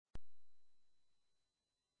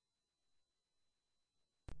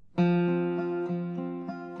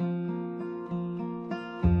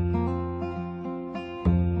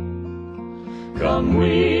Come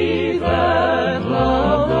we that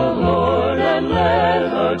love the Lord, and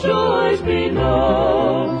let our joys be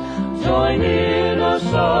known. Join in a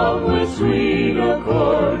song with sweet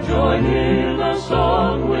accord, join in a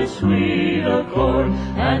song with sweet accord,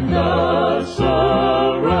 and thus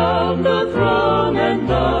around the throne, and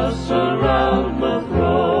thus around the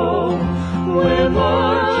throne. We're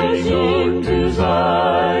marching to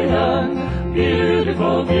Zion,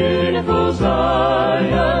 beautiful, beautiful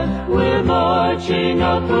Zion. We're marching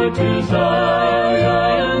upward to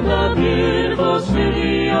Zion, the beautiful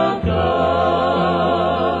city of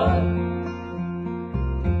God.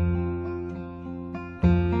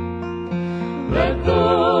 Let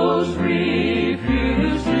those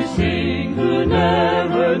refuse to sing who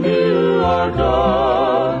never knew our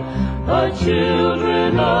God, but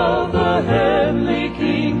children of the heavenly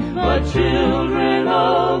King, but children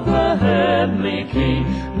of the heavenly King,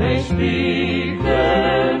 may speak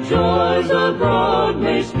their joys abroad,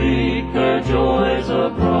 may speak their joys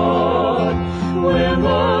abroad. We're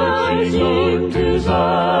marching to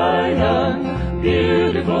Zion,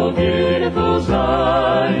 beautiful, beautiful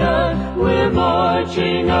Zion. We're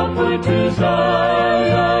marching upward to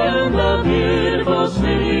Zion, the beautiful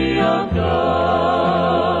city of God.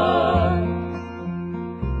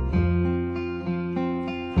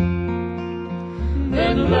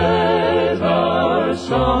 Then let our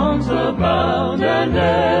songs abound, and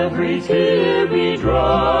every tear be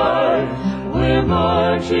dry. We're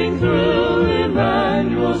marching through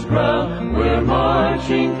Emmanuel's ground, we're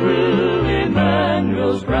marching through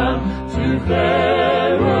Emmanuel's ground, to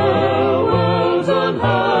fairer worlds on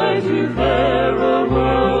high, to fairer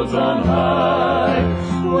worlds on high.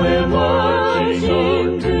 We're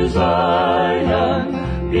marching to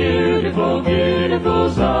Zion, beautiful, beautiful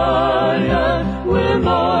Zion. We're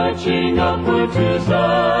marching upward to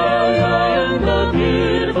Zion, the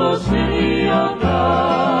beautiful city of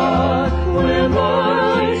God. We're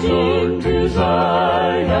marching to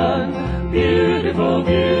Zion, beautiful,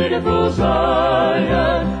 beautiful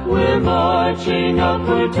Zion. We're marching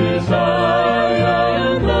upward to Zion.